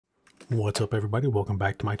What's up everybody, welcome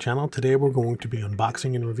back to my channel. Today we're going to be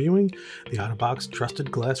unboxing and reviewing the Otterbox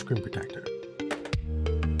Trusted Glass Screen Protector.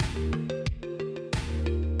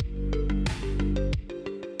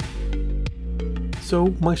 So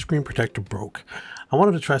my screen protector broke. I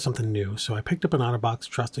wanted to try something new, so I picked up an Otterbox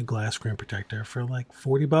Trusted Glass Screen Protector for like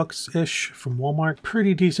 40 bucks-ish from Walmart.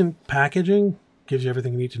 Pretty decent packaging. Gives you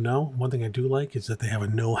everything you need to know. One thing I do like is that they have a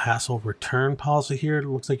no hassle return policy here. It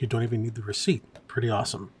looks like you don't even need the receipt. Pretty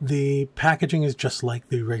awesome. The packaging is just like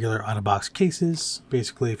the regular Otterbox cases.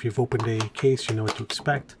 Basically, if you've opened a case, you know what to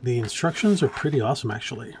expect. The instructions are pretty awesome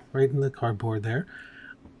actually, right in the cardboard there.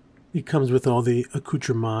 It comes with all the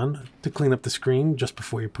accoutrement to clean up the screen just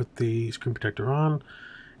before you put the screen protector on.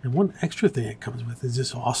 And one extra thing it comes with is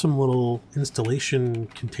this awesome little installation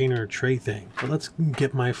container tray thing. But let's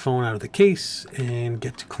get my phone out of the case and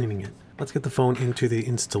get to cleaning it. Let's get the phone into the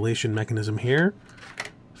installation mechanism here.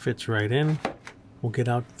 Fits right in. We'll get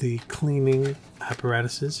out the cleaning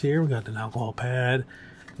apparatuses here. We got an alcohol pad,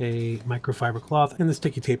 a microfiber cloth, and the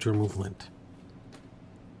sticky tape to remove lint.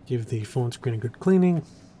 Give the phone screen a good cleaning.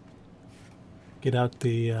 Get out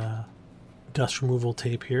the dust removal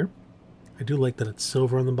tape here. I do like that it's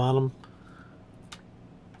silver on the bottom.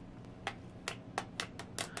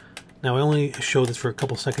 Now I only show this for a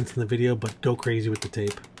couple seconds in the video, but go crazy with the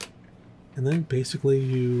tape. And then basically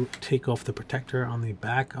you take off the protector on the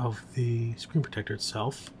back of the screen protector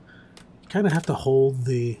itself. You kind of have to hold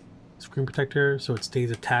the screen protector so it stays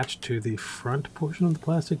attached to the front portion of the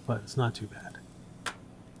plastic, but it's not too bad.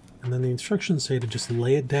 And then the instructions say to just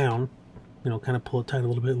lay it down, you know, kind of pull it tight a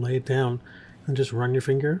little bit, lay it down, and just run your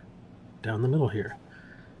finger down the middle here.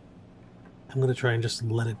 I'm going to try and just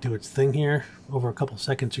let it do its thing here. Over a couple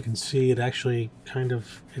seconds you can see it actually kind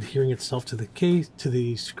of adhering itself to the case, to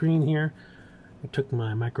the screen here. I took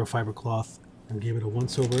my microfiber cloth and gave it a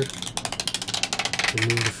once over,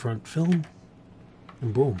 removed the front film,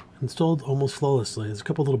 and boom, installed almost flawlessly. There's a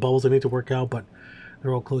couple little bubbles I need to work out, but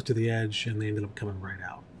they're all close to the edge and they ended up coming right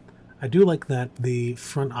out. I do like that the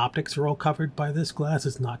front optics are all covered by this glass.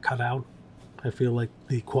 It's not cut out. I feel like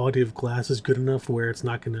the quality of glass is good enough where it's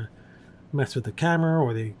not going to mess with the camera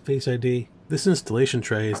or the Face ID. This installation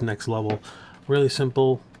tray is next level. Really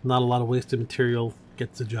simple, not a lot of wasted material,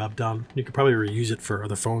 gets the job done. You could probably reuse it for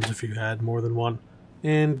other phones if you had more than one.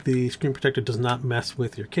 And the screen protector does not mess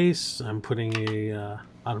with your case. I'm putting a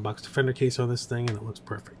Otterbox Defender case on this thing and it looks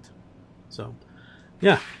perfect. So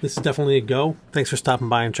yeah, this is definitely a go. Thanks for stopping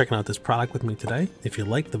by and checking out this product with me today. If you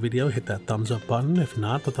liked the video, hit that thumbs up button. If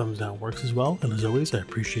not, the thumbs down works as well. And as always, I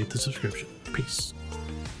appreciate the subscription. Peace.